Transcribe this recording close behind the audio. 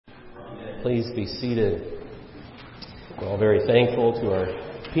Please be seated. We're all very thankful to our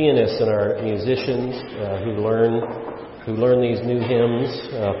pianists and our musicians who learn these new hymns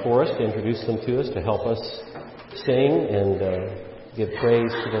for us, to introduce them to us, to help us sing and give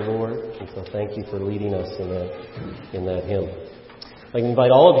praise to the Lord. And so thank you for leading us in that hymn. I invite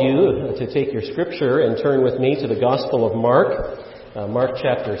all of you to take your scripture and turn with me to the Gospel of Mark, Mark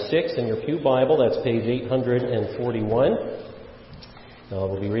chapter 6 in your pew Bible. That's page 841.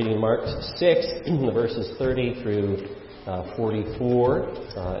 We'll be reading Mark 6, verses 30 through 44.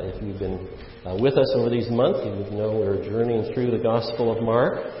 If you've been with us over these months, you know we're journeying through the Gospel of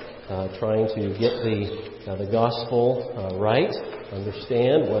Mark, trying to get the Gospel right,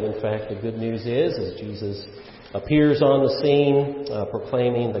 understand what in fact the good news is as Jesus appears on the scene,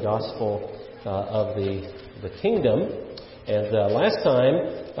 proclaiming the Gospel of the kingdom. And last time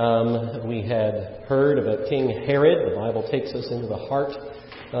we had heard about King Herod. The Bible takes us into the heart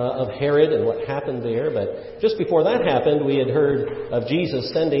of Herod and what happened there. But just before that happened, we had heard of Jesus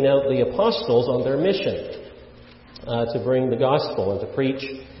sending out the apostles on their mission to bring the gospel and to preach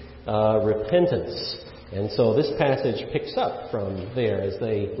repentance. And so this passage picks up from there as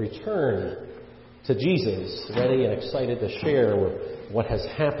they return to Jesus, ready and excited to share what has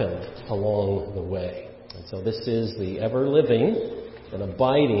happened along the way. And so this is the ever-living and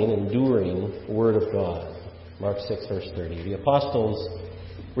abiding, enduring Word of God. Mark 6, verse 30. The apostles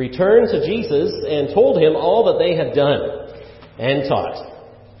returned to Jesus and told him all that they had done and taught.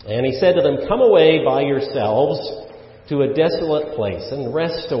 And he said to them, "Come away by yourselves to a desolate place and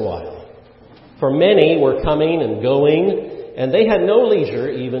rest a while. For many were coming and going, and they had no leisure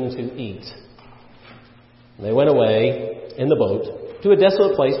even to eat." And they went away in the boat to a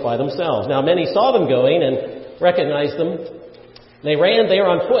desolate place by themselves. Now many saw them going and recognized them. They ran there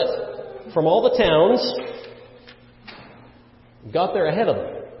on foot from all the towns, got there ahead of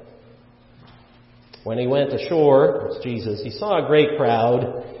them. When he went ashore, that's Jesus, he saw a great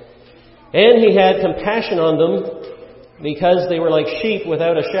crowd, and he had compassion on them because they were like sheep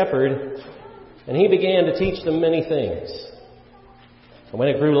without a shepherd, and he began to teach them many things. And when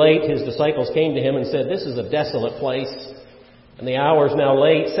it grew late, his disciples came to him and said, "This is a desolate place, and the hour is now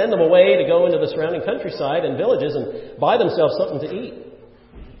late. Send them away to go into the surrounding countryside and villages and buy themselves something to eat."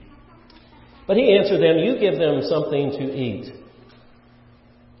 But he answered them, "You give them something to eat."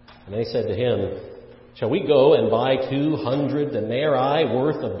 And they said to him, "Shall we go and buy 200 denarii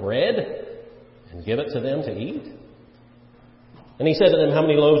worth of bread and give it to them to eat?" And he said to them, "How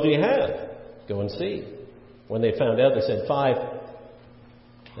many loaves do you have? Go and see." When they found out, they said, 5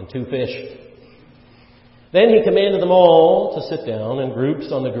 and 2 fish. Then he commanded them all to sit down in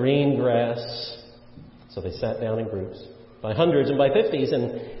groups on the green grass. So they sat down in groups, by hundreds and by 50s.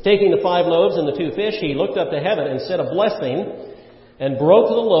 And taking the 5 loaves and the 2 fish, he looked up to heaven and said a blessing, and broke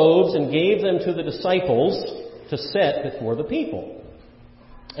the loaves and gave them to the disciples to set before the people.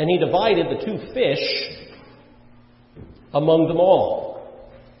 And he divided the 2 fish among them all.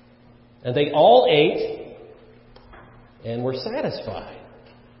 And they all ate and were satisfied.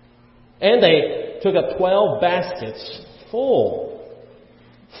 And they took up 12 baskets full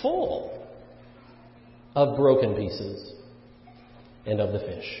of broken pieces and of the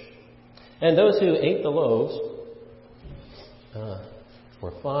fish. And those who ate the loaves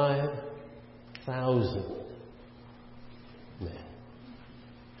were 5,000 men.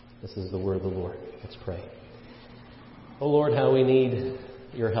 This is the word of the Lord. Let's pray. Oh Lord, how we need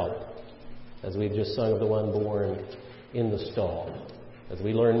your help as we've just sung of the one born in the stall. As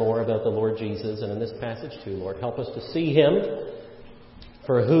we learn more about the Lord Jesus, and in this passage too, Lord, help us to see him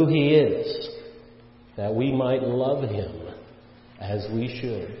for who he is, that we might love him as we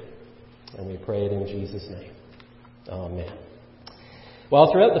should. And we pray it in Jesus' name. Amen.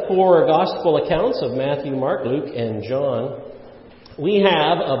 Well, throughout the 4 gospel accounts of Matthew, Mark, Luke, and John, we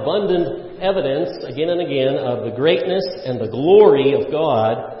have abundant evidence again and again of the greatness and the glory of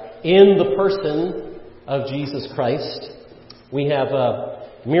God in the person of Jesus Christ. We have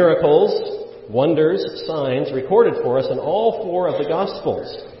miracles, wonders, signs recorded for us in all 4 of the Gospels.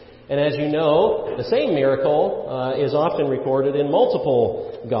 And as you know, the same miracle is often recorded in multiple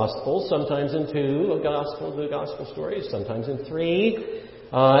Gospels, sometimes in 2 of the Gospel stories, sometimes in 3.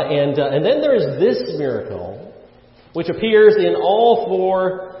 And then there is this miracle, which appears in all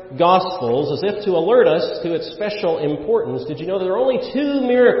 4 Gospels as if to alert us to its special importance. Did you know there are only 2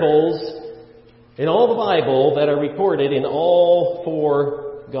 miracles in all the Bible that are recorded in all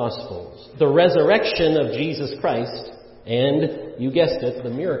 4 Gospels? The resurrection of Jesus Christ, and, you guessed it, the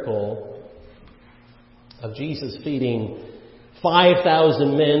miracle of Jesus feeding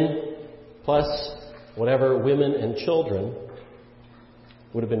 5,000 men, plus whatever women and children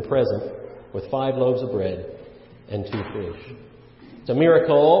would have been present with 5 loaves of bread and 2 fish. It's a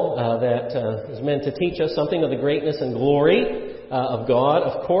miracle that is meant to teach us something of the greatness and glory of God,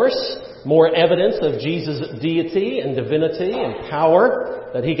 of course. More evidence of Jesus' deity and divinity and power,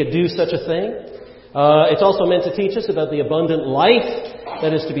 that he could do such a thing. It's also meant to teach us about the abundant life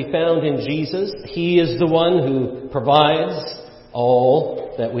that is to be found in Jesus. He is the one who provides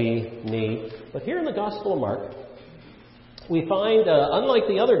all that we need. But here in the Gospel of Mark, we find, unlike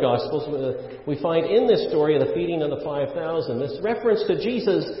the other Gospels, we find in this story of the feeding of the 5,000, this reference to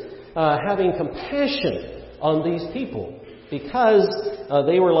Jesus having compassion on these people because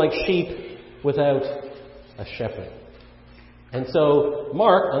they were like sheep without a shepherd. And so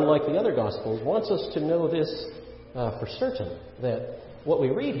Mark, unlike the other Gospels, wants us to know this for certain, that what we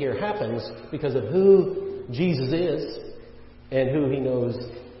read here happens because of who Jesus is and who he knows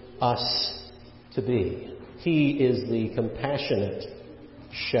us to be. He is the compassionate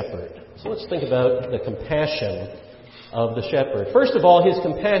shepherd. So let's think about the compassion of the shepherd. First of all, his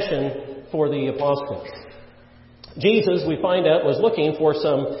compassion for the apostles. Jesus, we find out, was looking for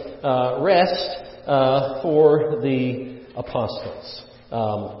some rest for the apostles.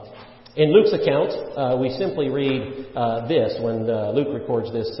 In Luke's account, we simply read this when Luke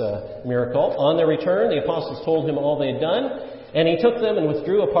records this miracle. On their return, the apostles told him all they had done, and he took them and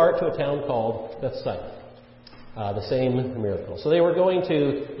withdrew apart to a town called Bethsaida. The same miracle. So they were going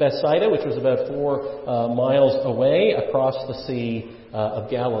to Bethsaida, which was about 4 miles away across the Sea of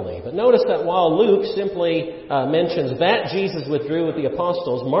Galilee. But notice that while Luke simply mentions that Jesus withdrew with the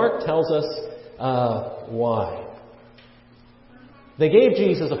apostles, Mark tells us why. They gave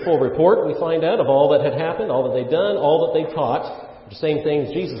Jesus a full report, we find out, of all that had happened, all that they'd done, all that they taught. The same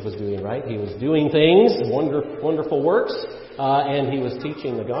things Jesus was doing, right? He was doing things, wonderful works, and he was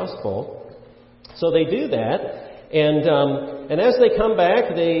teaching the gospel. So they do that, and as they come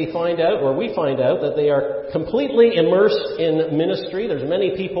back, they find out, or we find out, that they are completely immersed in ministry. There's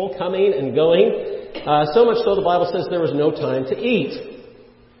many people coming and going, so much so the Bible says there was no time to eat.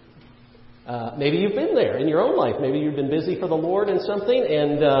 Maybe you've been there in your own life. Maybe you've been busy for the Lord in something,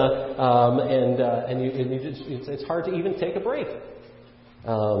 and it's hard to even take a break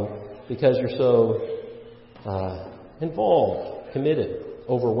because you're so involved, committed,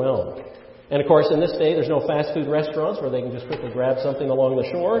 overwhelmed. And of course, in this day, there's no fast food restaurants where they can just quickly grab something along the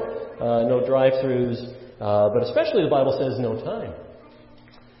shore, no drive-thrus, but especially the Bible says no time.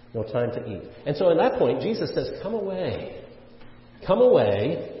 No time to eat. And so at that point, Jesus says, come away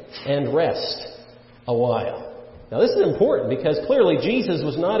and rest a while. Now this is important because clearly Jesus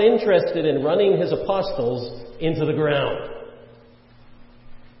was not interested in running his apostles into the ground.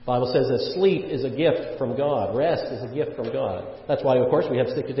 The Bible says that sleep is a gift from God. Rest is a gift from God. That's why, of course, we have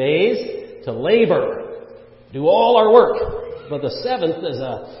 6 days to labor, do all our work. But the 7th is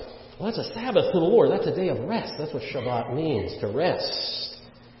that's a Sabbath to the Lord. That's a day of rest. That's what Shabbat means, to rest.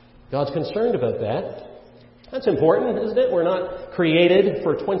 God's concerned about that. That's important, isn't it? We're not created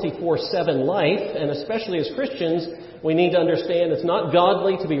for 24/7 life, and especially as Christians, we need to understand it's not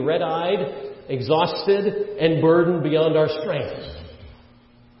godly to be red-eyed, exhausted, and burdened beyond our strength.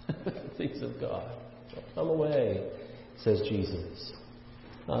 Things of God. So come away, says Jesus.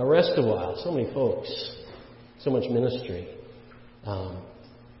 Rest a while. So many folks, so much ministry.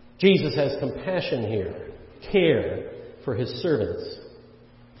 Jesus has compassion here, care for his servants.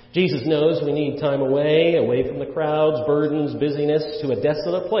 Jesus knows we need time away from the crowds, burdens, busyness, to a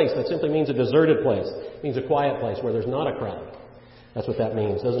desolate place. That simply means a deserted place. It means a quiet place where there's not a crowd. That's what that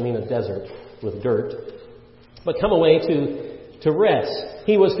means. It doesn't mean a desert with dirt. But come away to rest.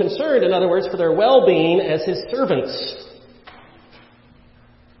 He was concerned, in other words, for their well-being as his servants.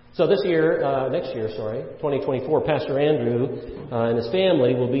 So next year, 2024, Pastor Andrew and his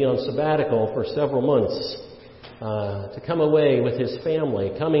family will be on sabbatical for several months to come away with his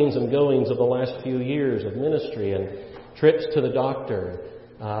family, comings and goings of the last few years of ministry and trips to the doctor.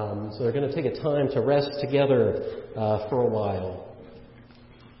 So they're going to take a time to rest together for a while.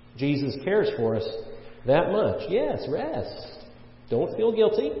 Jesus cares for us that much. Yes, rest. Don't feel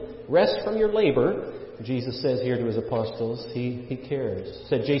guilty. Rest from your labor. Jesus says here to his apostles, he cares.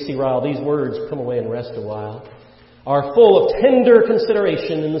 Said J.C. Ryle, these words, come away and rest a while, are full of tender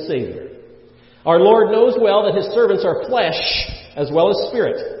consideration in the Savior. Our Lord knows well that his servants are flesh as well as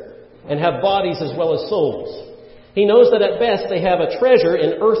spirit, and have bodies as well as souls. He knows that at best they have a treasure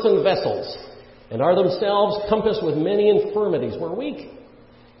in earthen vessels, and are themselves compassed with many infirmities. We're weak.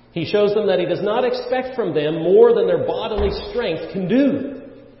 He shows them that he does not expect from them more than their bodily strength can do.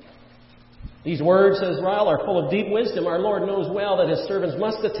 These words, says Ryle, are full of deep wisdom. Our Lord knows well that his servants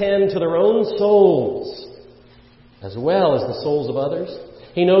must attend to their own souls, as well as the souls of others.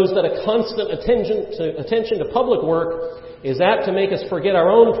 He knows that a constant attention to public work is apt to make us forget our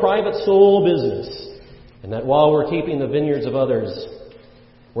own private soul business, and that while we're keeping the vineyards of others,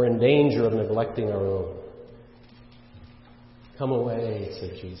 we're in danger of neglecting our own. Come away,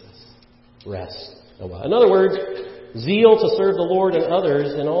 said Jesus. Rest a while. In other words, zeal to serve the Lord and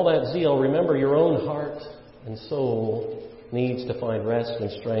others, and all that zeal, remember your own heart and soul needs to find rest and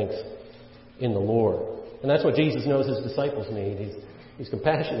strength in the Lord. And that's what Jesus knows his disciples need. He's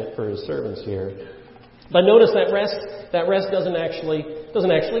compassionate for his servants here. But notice that rest doesn't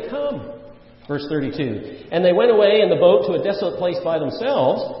actually come. Verse 32. And they went away in the boat to a desolate place by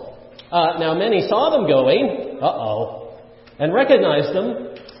themselves. Now many saw them going, and recognized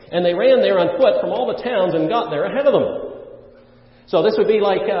them, and they ran there on foot from all the towns and got there ahead of them. So this would be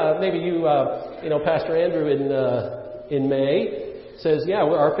like maybe Pastor Andrew in May says,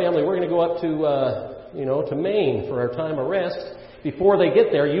 our family, we're going to go up to Maine for our time of rest. Before they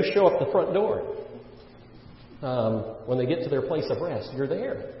get there, you show up the front door. When they get to their place of rest, you're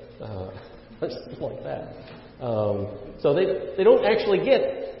there. Something like that. So they don't actually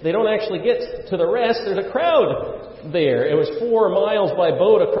get to the rest. There's a crowd there. It was 4 miles by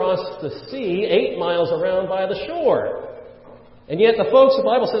boat across the sea, 8 miles around by the shore. And yet the folks, the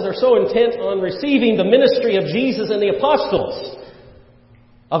Bible says, are so intent on receiving the ministry of Jesus and the apostles,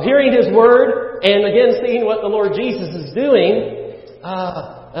 of hearing His Word, and again seeing what the Lord Jesus is doing,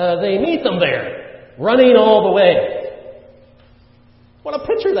 they meet them there, running all the way. What a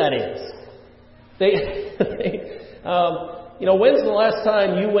picture that is. When's the last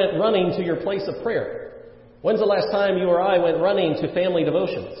time you went running to your place of prayer? When's the last time you or I went running to family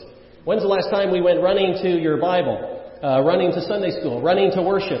devotions? When's the last time we went running to your Bible? Running to Sunday school, running to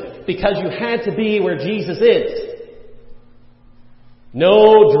worship, because you had to be where Jesus is.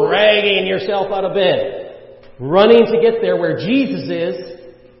 No dragging yourself out of bed. Running to get there where Jesus is,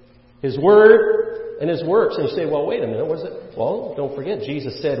 His Word and His works. And you say, well, wait a minute, what is it? Well, don't forget,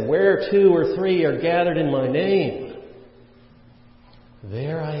 Jesus said, where 2 or 3 are gathered in my name,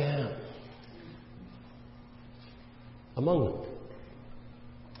 there I am among them.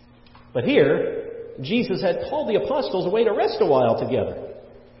 But here, Jesus had called the apostles away to rest a while together.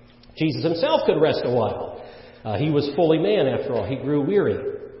 Jesus himself could rest a while. He was fully man, after all. He grew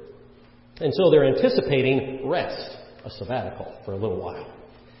weary. And so they're anticipating rest, a sabbatical, for a little while.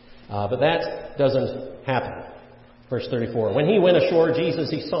 But that doesn't happen. Verse 34. When he went ashore, Jesus,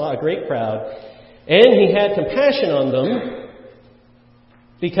 he saw a great crowd, and he had compassion on them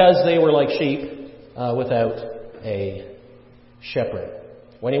because they were like sheep without a shepherd.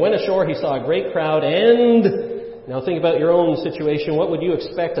 When he went ashore, he saw a great crowd, and now think about your own situation. What would you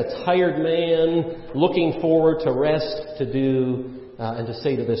expect a tired man looking forward to rest to do and to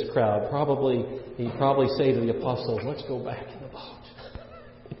say to this crowd? He'd probably say to the apostles, let's go back in the boat.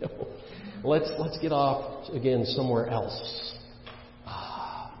 Let's get off again somewhere else.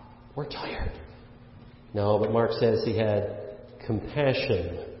 We're tired. No, but Mark says he had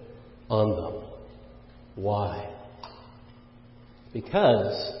compassion on them. Why?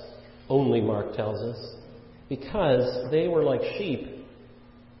 Because, only Mark tells us, because they were like sheep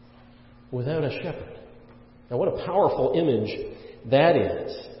without a shepherd. Now what a powerful image that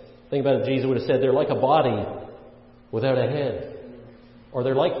is. Think about it, Jesus would have said they're like a body without a head. Or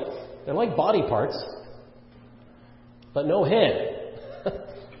they're like body parts, but no head.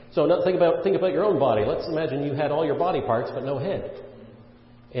 So think about your own body. Let's imagine you had all your body parts but no head.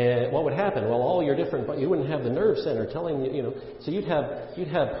 And what would happen? Well, all your you wouldn't have the nerve center telling you, so you'd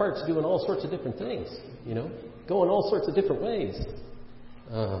have parts doing all sorts of different things, going all sorts of different ways.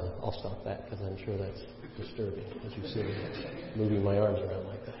 I'll stop that because I'm sure that's disturbing as you see me moving my arms around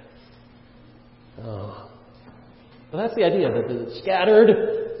like that. But that's the idea, that they're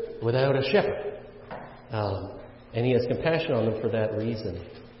scattered without a shepherd. And he has compassion on them for that reason.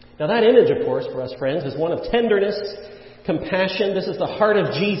 Now that image, of course, for us friends, is one of tenderness, compassion. This is the heart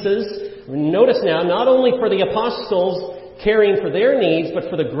of Jesus. Notice now, not only for the apostles caring for their needs, but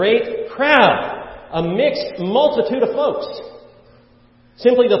for the great crowd, a mixed multitude of folks.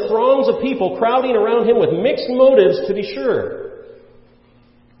 Simply the throngs of people crowding around him with mixed motives, to be sure.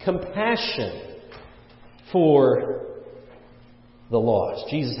 Compassion for the lost.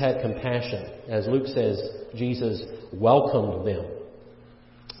 Jesus had compassion. As Luke says, Jesus welcomed them.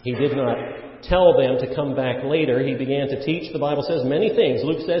 He did not tell them to come back later. He began to teach, the Bible says, many things.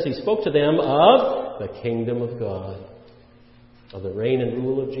 Luke says he spoke to them of the kingdom of God, of the reign and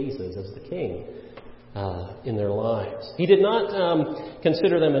rule of Jesus as the king in their lives. He did not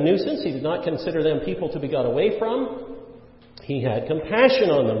consider them a nuisance. He did not consider them people to be got away from. He had compassion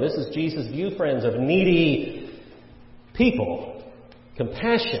on them. This is Jesus' view, friends, of needy people.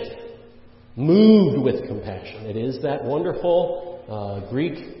 compassion. Moved with compassion. It is that wonderful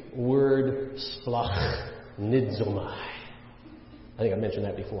Greek word splachnizomai. I think I mentioned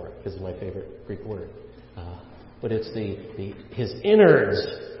that before because it's my favorite Greek word. But it's his innards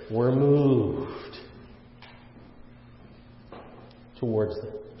were moved towards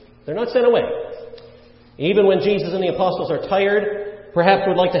them. They're not sent away. Even when Jesus and the apostles are tired, perhaps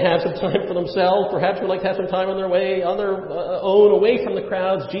would like to have some time for themselves, perhaps would like to have some time on their own, away from the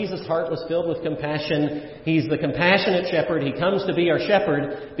crowds, Jesus' heart was filled with compassion. He's the compassionate shepherd. He comes to be our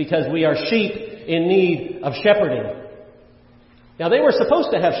shepherd because we are sheep in need of shepherding. Now, they were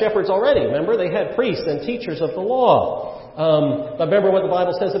supposed to have shepherds already. Remember, they had priests and teachers of the law. But remember what the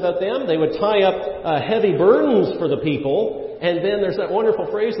Bible says about them? They would tie up heavy burdens for the people. And then there's that wonderful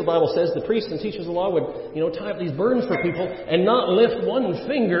phrase the Bible says, the priests and teachers of the law would, tie up these burdens for people and not lift one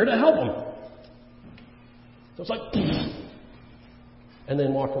finger to help them. So it's like, and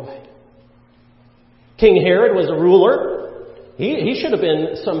then walk away. King Herod was a ruler. He should have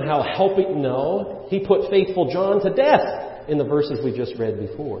been somehow helping. No, he put faithful John to death in the verses we just read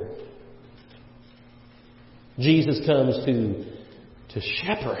before. Jesus comes to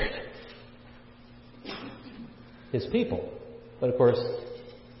shepherd his people. But of course,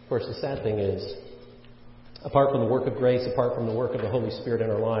 the sad thing is, apart from the work of grace, apart from the work of the Holy Spirit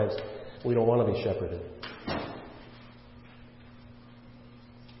in our lives, we don't want to be shepherded.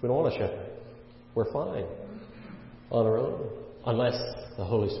 We don't want to shepherd. We're fine on our own, unless the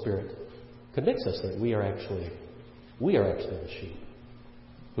Holy Spirit convicts us that we are actually the sheep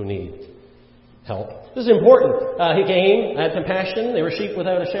who need help. This is important. He came, had compassion. They were sheep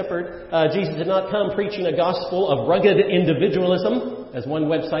without a shepherd. Jesus did not come preaching a gospel of rugged individualism, as one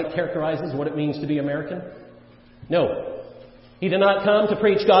website characterizes what it means to be American. No. He did not come to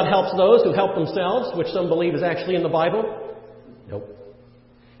preach God helps those who help themselves, which some believe is actually in the Bible. Nope.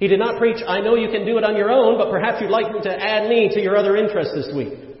 He did not preach, I know you can do it on your own, but perhaps you'd like me to add me to your other interests this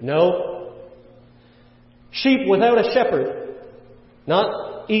week. No. Sheep without a shepherd. Not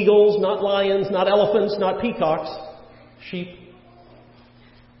eagles, not lions, not elephants, not peacocks. Sheep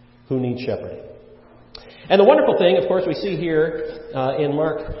who need shepherding. And the wonderful thing, of course, we see here in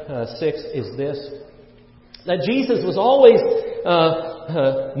Mark 6 is this. That Jesus was always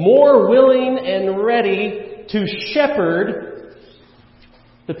more willing and ready to shepherd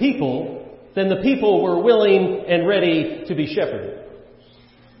the people than the people were willing and ready to be shepherded.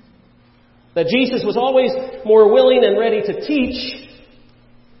 That Jesus was always more willing and ready to teach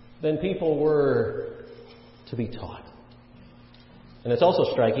than people were to be taught. And it's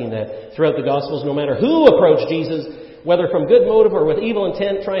also striking that throughout the Gospels, no matter who approached Jesus, whether from good motive or with evil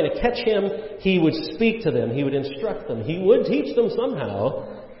intent, trying to catch him, he would speak to them. He would instruct them. He would teach them somehow.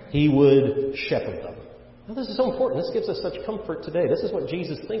 He would shepherd them. Now, this is so important. This gives us such comfort today. This is what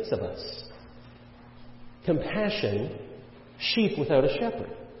Jesus thinks of us. Compassion, sheep without a shepherd.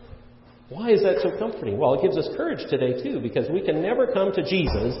 Why is that so comforting? Well, it gives us courage today, too, because we can never come to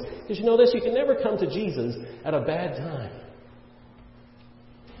Jesus. Because you know this, you can never come to Jesus at a bad time.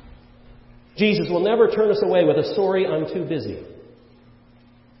 Jesus will never turn us away with a sorry, I'm too busy.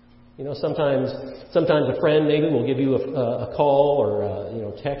 You know, sometimes a friend maybe will give you a call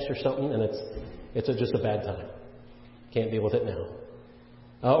or text or something, and it's just a bad time. Can't deal with it now.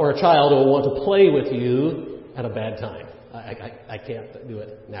 Or a child will want to play with you at a bad time. I can't do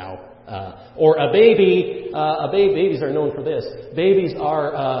it now. Or a baby. Babies are known for this. Babies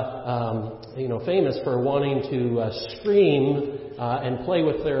are famous for wanting to scream and play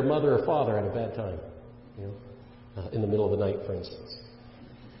with their mother or father at a bad time. In the middle of the night, for instance.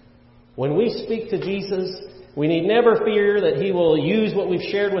 When we speak to Jesus, we need never fear that He will use what we've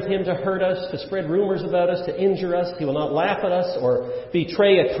shared with Him to hurt us, to spread rumors about us, to injure us. He will not laugh at us or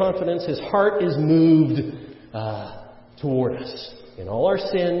betray a confidence. His heart is moved toward us. In all our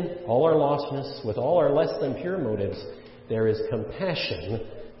sin, all our lostness, with all our less than pure motives, there is compassion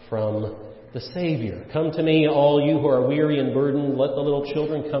from the Savior. Come to me, all you who are weary and burdened. Let the little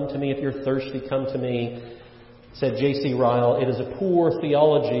children come to me. If you're thirsty, come to me. Said J.C. Ryle, it is a poor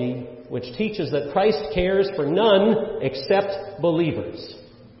theology which teaches that Christ cares for none except believers.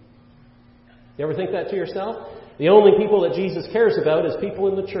 You ever think that to yourself? The only people that Jesus cares about is people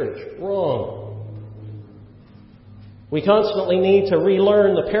in the church. Wrong. We constantly need to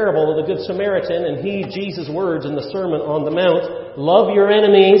relearn the parable of the Good Samaritan and heed Jesus' words in the Sermon on the Mount. Love your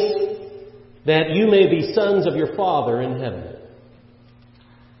enemies, that you may be sons of your Father in heaven.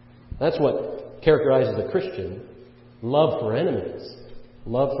 That's what characterizes a Christian. Love for enemies.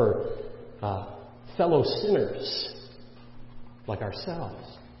 Love for fellow sinners like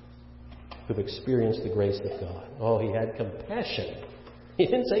ourselves who've experienced the grace of God. Oh, He had compassion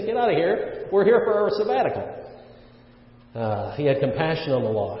He didn't say, get out of here. We're here for our sabbatical. He had compassion on the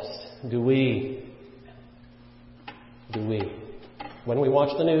lost. Do we? When we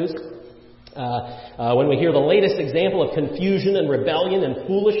watch the news, when we hear the latest example of confusion and rebellion and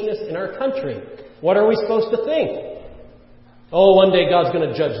foolishness in our country, what are we supposed to think? Oh, one day God's going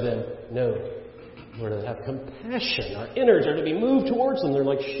to judge them. No. We're to have compassion. Our innards are to be moved towards them. They're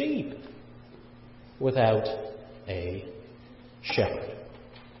like sheep without a shepherd.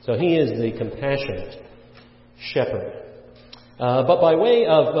 So he is the compassionate shepherd. But by way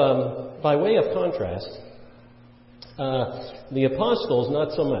of contrast, the apostles,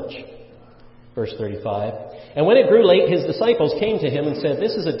 not so much. Verse 35. And when it grew late, his disciples came to him and said,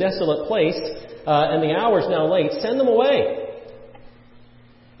 this is a desolate place, and the hour is now late. Send them away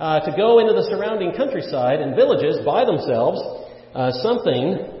to go into the surrounding countryside and villages, buy themselves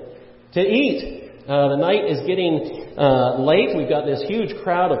something to eat. The night is getting late. We've got this huge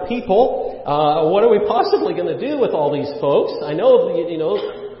crowd of people. What are we possibly going to do with all these folks? I know,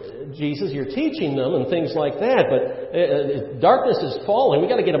 Jesus, you're teaching them and things like that, but darkness is falling. We've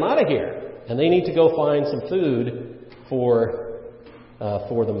got to get them out of here. And they need to go find some food for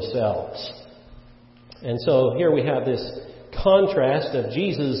themselves. And so here we have this contrast of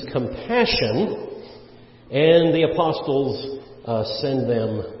Jesus' compassion, and the apostles send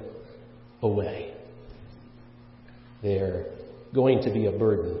them away. They're going to be a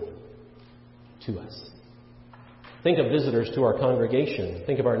burden to us. Think of visitors to our congregation.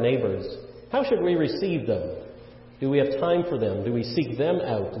 Think of our neighbors. How should we receive them? Do we have time for them? Do we seek them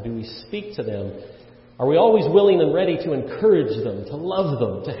out? Do we speak to them? Are we always willing and ready to encourage them, to love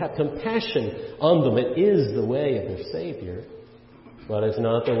them, to have compassion on them? It is the way of their Savior, but it's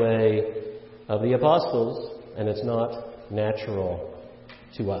not the way of the apostles, and it's not natural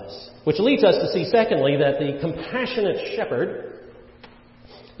to us. Which leads us to see, secondly, that the compassionate shepherd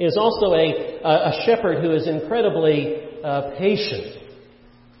is also a shepherd who is incredibly patient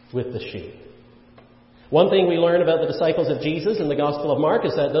with the sheep. One thing we learn about the disciples of Jesus in the Gospel of Mark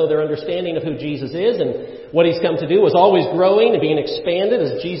is that though their understanding of who Jesus is and what He's come to do was always growing and being expanded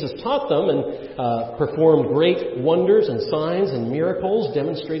as Jesus taught them and performed great wonders and signs and miracles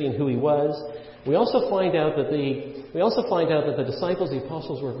demonstrating who He was, we also find out that the disciples, the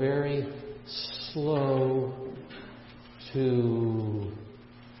apostles, were very slow to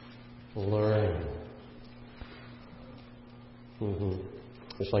learn.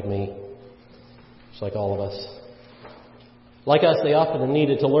 Just like me. Just like all of us. Like us, they often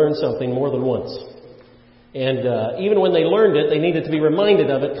needed to learn something more than once. And even when they learned it, they needed to be reminded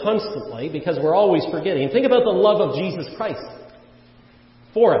of it constantly because we're always forgetting. Think about the love of Jesus Christ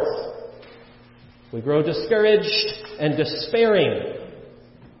for us. We grow discouraged and despairing,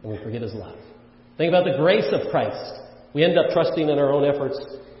 and we forget His love. Think about the grace of Christ. We end up trusting in our own efforts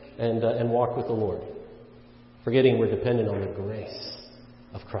and walk with the Lord, forgetting we're dependent on the grace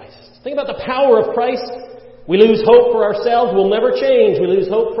of Christ. Think about the power of Christ. We lose hope for ourselves. We'll never change. We lose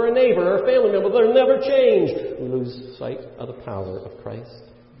hope for a neighbor or a family member. They'll never change. We lose sight of the power of Christ.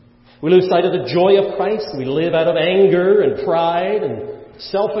 We lose sight of the joy of Christ. We live out of anger and pride and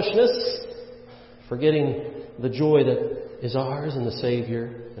selfishness, forgetting the joy that is ours in the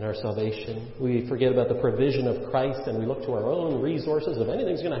Savior and our salvation. We forget about the provision of Christ and we look to our own resources. If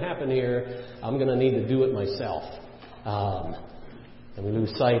anything's going to happen here, I'm going to need to do it myself. And we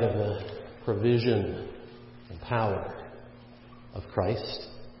lose sight of the provision and power of Christ.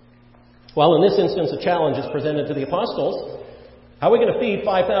 Well, in this instance, a challenge is presented to the apostles. How are we going to feed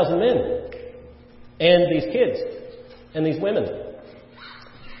 5,000 men? And these kids? And these women?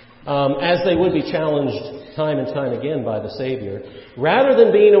 As they would be challenged time and time again by the Savior. Rather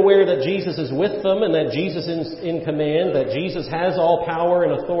than being aware that Jesus is with them and that Jesus is in command, that Jesus has all power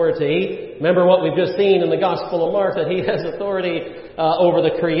and authority. Remember what we've just seen in the Gospel of Mark, that He has authority over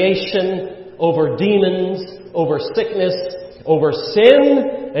the creation, over demons, over sickness, over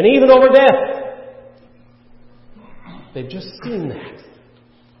sin, and even over death. They've just seen that.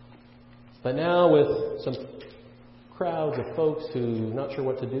 But now with some crowds of folks who are not sure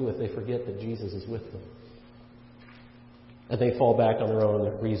what to do with, they forget that Jesus is with them. And they fall back on their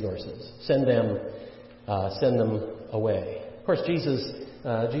own resources. Send them away. Of course, Jesus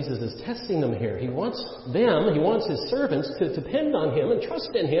is testing them here. He wants His servants to depend on Him and trust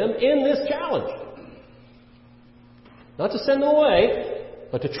in Him in this challenge. Not to send them away,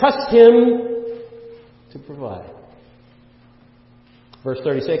 but to trust Him to provide. Verse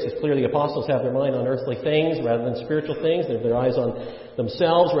 36 is clear the apostles have their mind on earthly things rather than spiritual things. They have their eyes on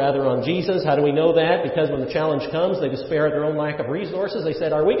themselves rather on Jesus. How do we know that? Because when the challenge comes, they despair at their own lack of resources. They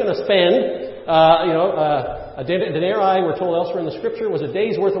said, are we going to spend, A denarii, we're told elsewhere in the Scripture, was a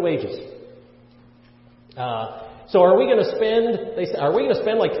day's worth of wages. So are we going to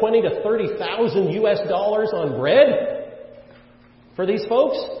spend like 20 to 30,000 US dollars on bread for these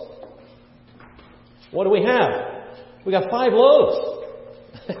folks? What do we have? We got 5 loaves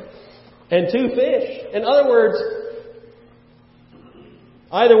and 2 fish. In other words,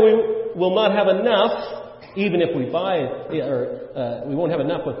 either we will not have enough, even if we buy, or we won't have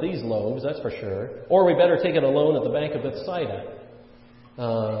enough with these loaves, that's for sure, or we better take out a loan at the Bank of Bethsaida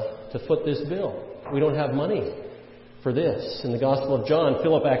to foot this bill. We don't have money for this. In the Gospel of John,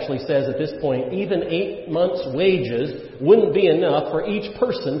 Philip actually says at this point, even 8 months' wages wouldn't be enough for each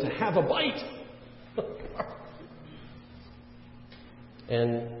person to have a bite.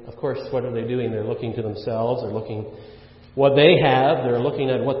 And, of course, what are they doing? They're looking to themselves. They're looking what they have. They're looking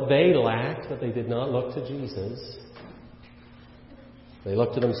at what they lack, but they did not look to Jesus. They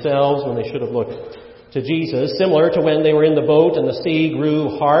looked to themselves when they should have looked to Jesus, similar to when they were in the boat and the sea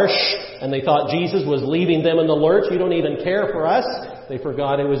grew harsh and they thought Jesus was leaving them in the lurch. You don't even care for us. They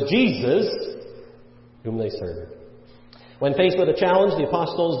forgot it was Jesus whom they served. When faced with a challenge, the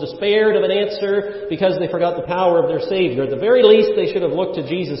apostles despaired of an answer because they forgot the power of their Savior. At the very least, they should have looked to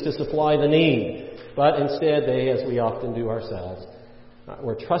Jesus to supply the need. But instead, they, as we often do ourselves,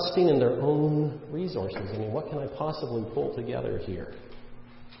 were trusting in their own resources. I mean, what can I possibly pull together here?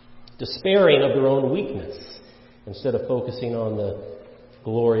 Despairing of their own weakness instead of focusing on the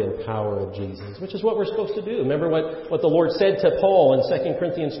glory and power of Jesus, which is what we're supposed to do. Remember what the Lord said to Paul in 2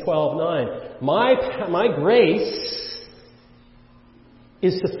 Corinthians 12:9. My grace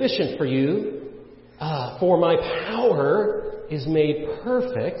is sufficient for you, for my power is made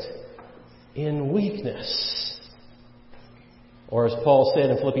perfect in weakness. Or as Paul said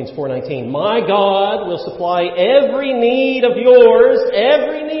in Philippians 4:19, my God will supply every need of yours,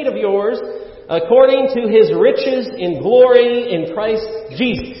 according to His riches in glory in Christ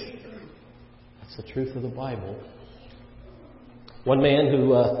Jesus. That's the truth of the Bible. One man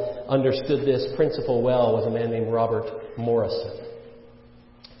who understood this principle well was a man named Robert Morrison,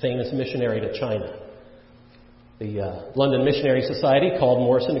 famous missionary to China. The London Missionary Society called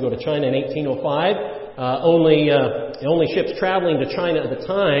Morrison to go to China in 1805. The only ships traveling to China at the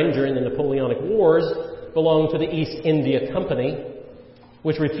time during the Napoleonic Wars belonged to the East India Company,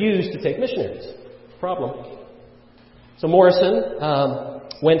 which refused to take missionaries. Problem. So Morrison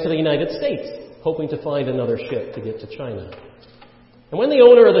went to the United States, hoping to find another ship to get to China. And when the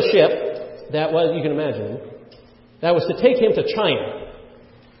owner of the ship, that was, you can imagine, that was to take him to China,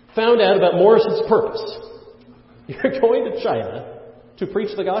 found out about Morrison's purpose. You're going to China to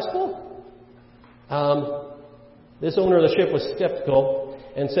preach the gospel? This owner of the ship was skeptical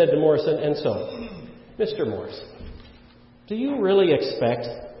and said to Morrison, and so, Mr. Morrison, do you really expect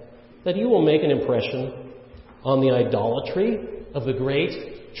that you will make an impression on the idolatry of the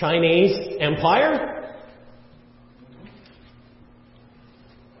great Chinese Empire?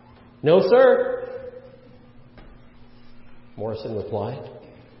 No, sir. Morrison replied,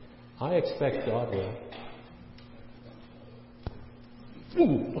 I expect God will.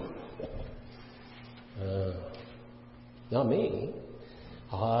 Not me.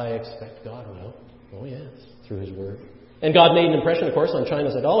 I expect God will. Oh yes, through His Word. And God made an impression, of course, on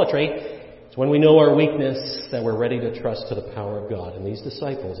China's idolatry. It's when we know our weakness that we're ready to trust to the power of God. And these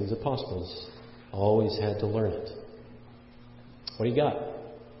disciples, these apostles, always had to learn it. What do you got?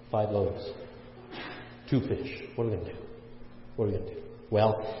 5 loaves. 2 fish. What are we going to do? What are we going to do?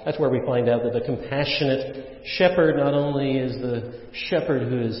 Well, that's where we find out that the compassionate shepherd not only is the shepherd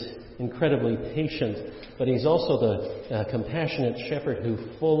who is incredibly patient, but he's also the compassionate shepherd who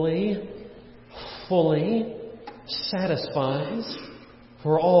fully satisfies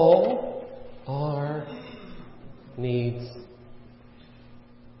for all our needs.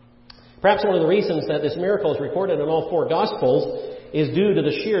 Perhaps one of the reasons that this miracle is recorded in all 4 Gospels is due to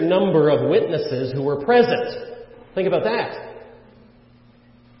the sheer number of witnesses who were present. Think about that.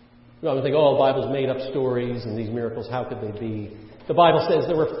 You know, I think, the Bible's made up stories and these miracles, how could they be? The Bible says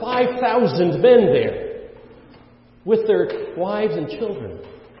there were 5,000 men there with their wives and children.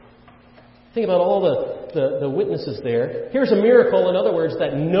 Think about all the witnesses there. Here's a miracle, in other words,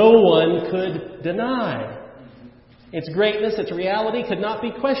 that no one could deny. Its greatness, its reality could not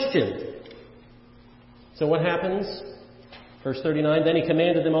be questioned. So what happens? Verse 39, then He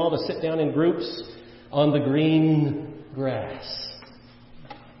commanded them all to sit down in groups on the green grass.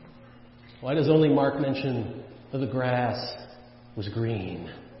 Why does only Mark mention that the grass was green?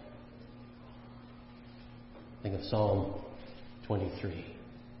 Think of Psalm 23.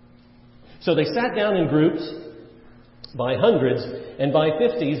 So they sat down in groups by hundreds, and by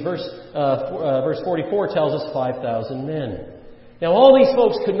 50s. Verse 44 tells us 5,000 men. Now, all these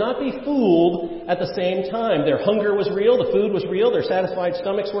folks could not be fooled at the same time. Their hunger was real, the food was real, their satisfied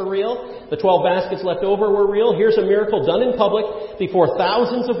stomachs were real, the 12 baskets left over were real. Here's a miracle done in public before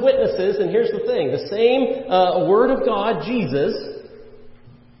thousands of witnesses, and here's the thing. The same Word of God, Jesus,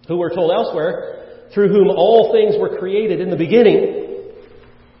 who we're told elsewhere, through whom all things were created in the beginning,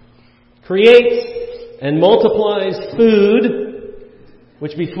 creates and multiplies food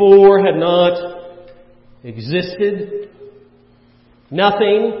which before had not existed.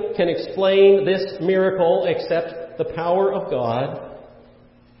 Nothing can explain this miracle except the power of God,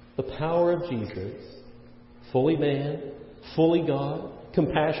 the power of Jesus, fully man, fully God,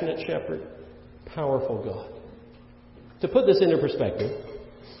 compassionate shepherd, powerful God. To put this into perspective,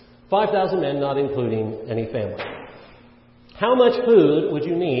 5,000 men, not including any family. How much food would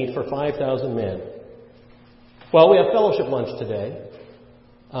you need for 5,000 men? Well, we have fellowship lunch today,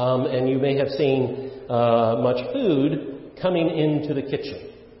 and you may have seen much food coming into the kitchen.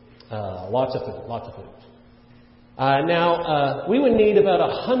 Lots of food. Now, we would need about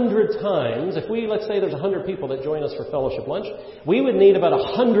 100 times, let's say there's 100 people that join us for fellowship lunch, we would need about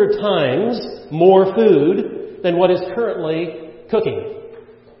 100 times more food than what is currently cooking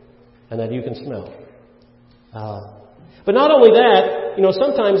and that you can smell. But not only that,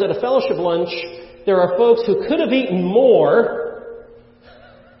 sometimes at a fellowship lunch, there are folks who could have eaten more,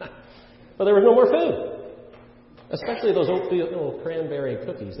 but there was no more food. Especially those oatmeal cranberry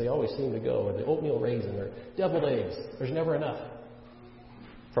cookies. They always seem to go. Or the oatmeal raisin or deviled eggs. There's never enough,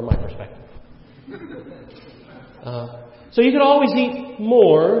 from my perspective. So you could always eat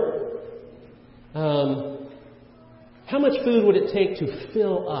more. How much food would it take to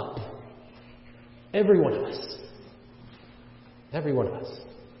fill up every one of us? Every one of us.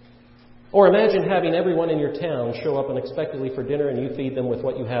 Or imagine having everyone in your town show up unexpectedly for dinner and you feed them with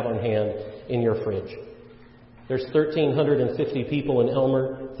what you have on hand in your fridge. There's 1,350 people in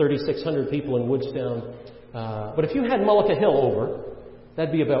Elmer, 3,600 people in Woodstown. But if you had Moelker Hill over,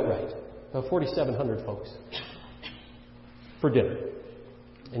 that'd be about right. About 4,700 folks for dinner.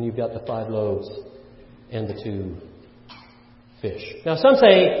 And you've got the 5 loaves and the 2 fish. Now, some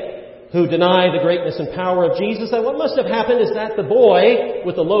say, who deny the greatness and power of Jesus, that what must have happened is that the boy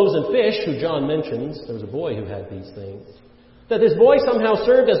with the loaves and fish, who John mentions, there was a boy who had these things, that this boy somehow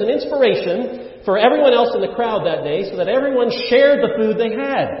served as an inspiration for everyone else in the crowd that day so that everyone shared the food they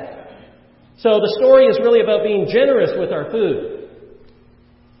had. So the story is really about being generous with our food.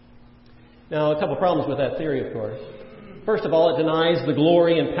 Now, a couple problems with that theory, of course. First of all, it denies the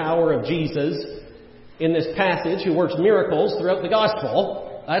glory and power of Jesus in this passage, who works miracles throughout the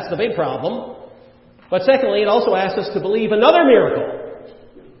gospel. That's the big problem. But secondly, it also asks us to believe another miracle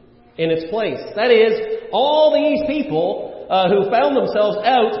in its place. That is, all these people who found themselves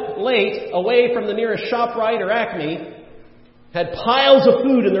out late, away from the nearest ShopRite or Acme, had piles of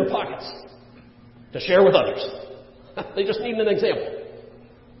food in their pockets to share with others. They just needed an example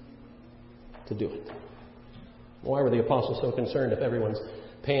to do it. Why were the apostles so concerned if everyone's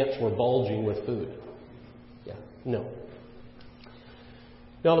pants were bulging with food? Yeah, no.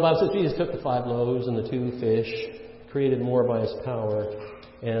 Now the Bible says Jesus took the 5 loaves and the 2 fish, created more by His power,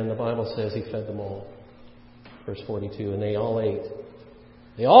 and the Bible says He fed them all. Verse 42, and they all ate.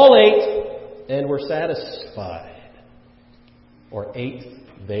 They all ate and were satisfied, or ate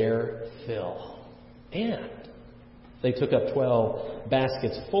their fill. And they took up 12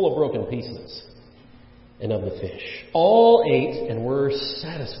 baskets full of broken pieces and of the fish. All ate and were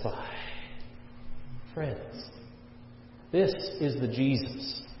satisfied. Friends, this is the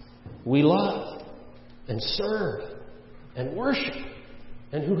Jesus we love and serve and worship,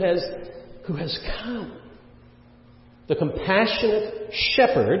 and who has come. The compassionate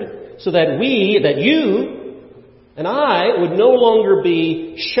shepherd, so that you and I would no longer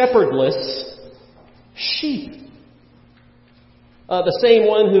be shepherdless sheep. The same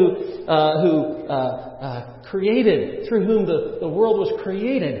one who created, through whom the world was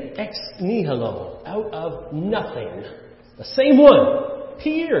created, ex nihilo, out of nothing. The same one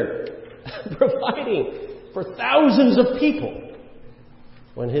appeared, providing for thousands of people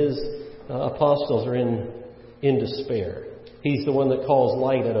when His apostles are in despair. He's the one that calls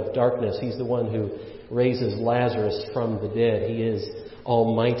light out of darkness. He's the one who raises Lazarus from the dead. He is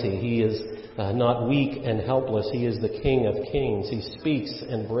almighty. He is not weak and helpless. He is the King of kings. He speaks,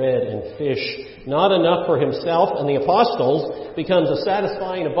 and bread and fish, not enough for Himself and the apostles, becomes a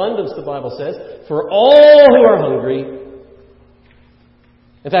satisfying abundance, the Bible says, for all who are hungry.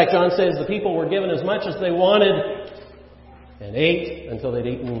 In fact, John says the people were given as much as they wanted and ate until they'd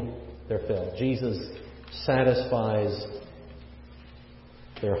eaten their fill. Jesus satisfies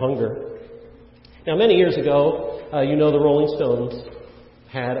their hunger. Now, many years ago, the Rolling Stones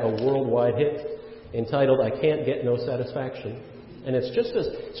had a worldwide hit entitled "I Can't Get No Satisfaction." And it's just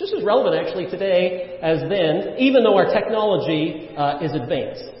as relevant, actually, today as then, even though our technology is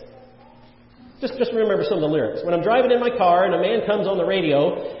advanced. Just remember some of the lyrics. When I'm driving in my car and a man comes on the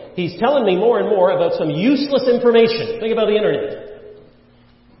radio, he's telling me more and more about some useless information. Think about the internet.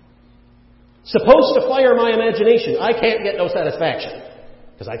 Supposed to fire my imagination. I can't get no satisfaction.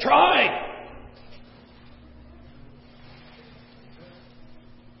 Because I tried.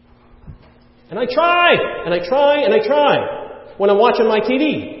 And I try. And I try. And I try. When I'm watching my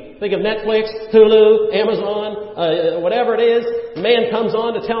TV, think of Netflix, Hulu, Amazon, whatever it is, a man comes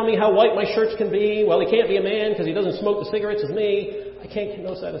on to tell me how white my shirts can be. Well, he can't be a man because he doesn't smoke the cigarettes as me. I can't get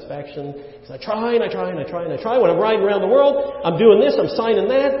no satisfaction because I try and I try and I try and I try. When I'm riding around the world, I'm doing this, I'm signing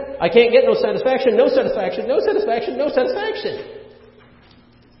that. I can't get no satisfaction, no satisfaction, no satisfaction, no satisfaction.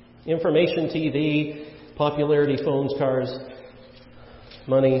 Information, TV, popularity, phones, cars,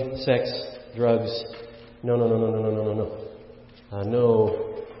 money, sex, drugs. No.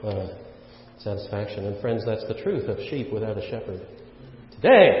 No satisfaction. And friends, that's the truth of sheep without a shepherd.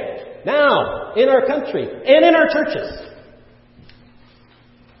 Today, now, in our country, and in our churches.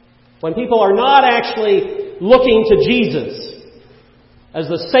 When people are not actually looking to Jesus as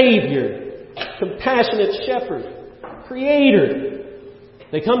the Savior, compassionate shepherd, Creator.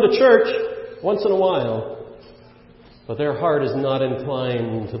 They come to church once in a while, but their heart is not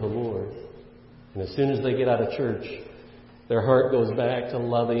inclined to the Lord. And as soon as they get out of church, their heart goes back to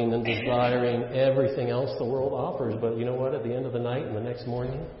loving and desiring everything else the world offers. But you know what? At the end of the night and the next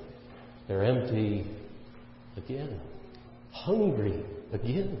morning, they're empty again. Hungry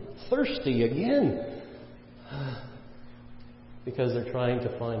again. Thirsty again. Because they're trying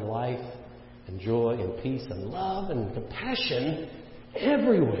to find life and joy and peace and love and compassion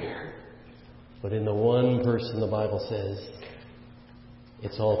everywhere. But in the one person the Bible says,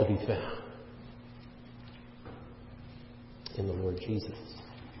 it's all to be found. In the Lord Jesus.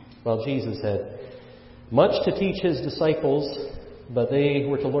 Well, Jesus had much to teach His disciples, but they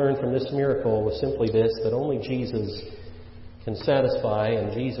were to learn from this miracle was simply this, that only Jesus can satisfy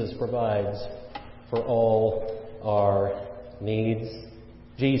and Jesus provides for all our needs.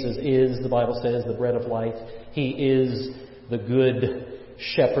 Jesus is, the Bible says, the bread of life. He is the good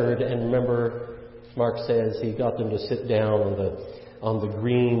shepherd. And remember, Mark says He got them to sit down on the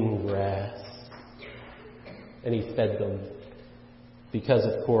green grass. And He fed them. Because,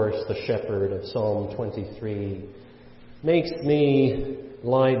 of course, the shepherd of Psalm 23 makes me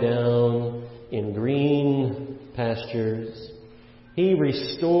lie down in green pastures. He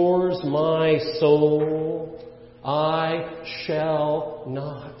restores my soul. I shall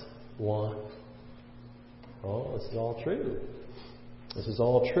not want. Oh, this is all true. This is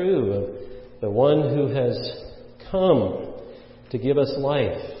all true of the one who has come to give us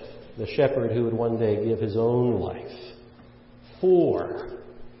life. The shepherd who would one day give His own life for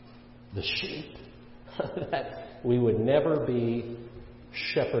the sheep, that we would never be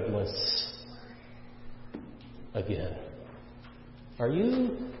shepherdless again. Are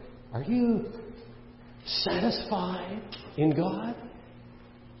you satisfied in God?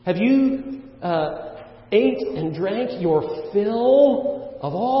 Have you ate and drank your fill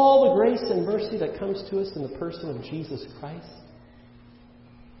of all the grace and mercy that comes to us in the person of Jesus Christ?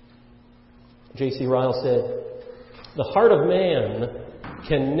 J.C. Ryle said, "The heart of man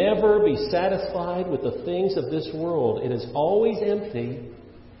can never be satisfied with the things of this world. It is always empty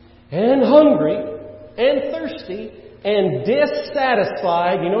and hungry and thirsty and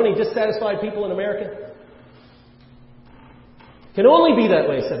dissatisfied." You know any dissatisfied people in America? Can only be that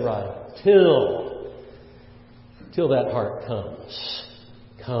way, said Ryle, till that heart comes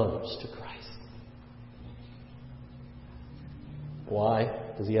to Christ. Why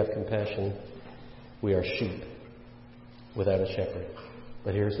does He have compassion? We are sheep without a shepherd.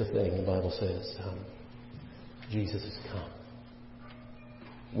 But here's the thing, the Bible says, Jesus has come.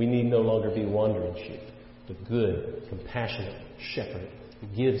 We need no longer be wandering sheep. The good, compassionate shepherd who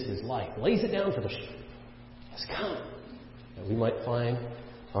gives His life, lays it down for the sheep, has come. That we might find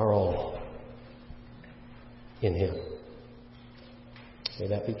our all in Him. May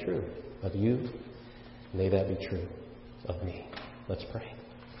that be true of you. May that be true of me. Let's pray.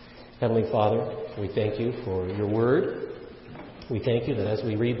 Heavenly Father, we thank You for Your Word. We thank You that as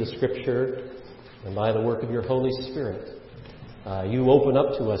we read the Scripture and by the work of Your Holy Spirit, You open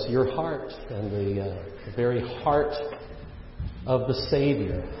up to us Your heart and the very heart of the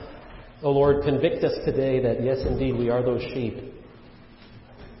Savior. Oh Lord, convict us today that yes, indeed, we are those sheep.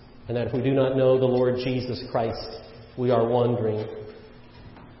 And that if we do not know the Lord Jesus Christ, we are wandering.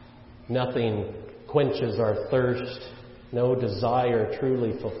 Nothing quenches our thirst. No desire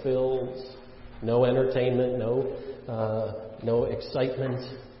truly fulfills. No entertainment, no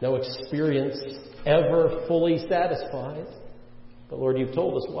excitement, no experience ever fully satisfies. But Lord, you've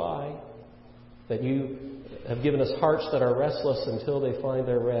told us why. That you have given us hearts that are restless until they find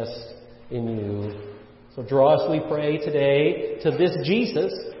their rest in you. So draw us, we pray, today to this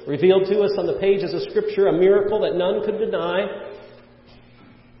Jesus, revealed to us on the pages of Scripture, a miracle that none could deny.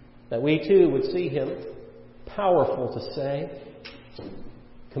 That we too would see him, powerful to save,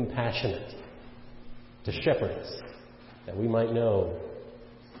 compassionate to shepherd us, that we might know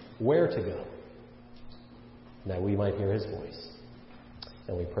where to go, and that we might hear his voice.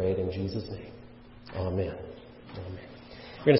 And we pray it in Jesus' name. Amen. Amen.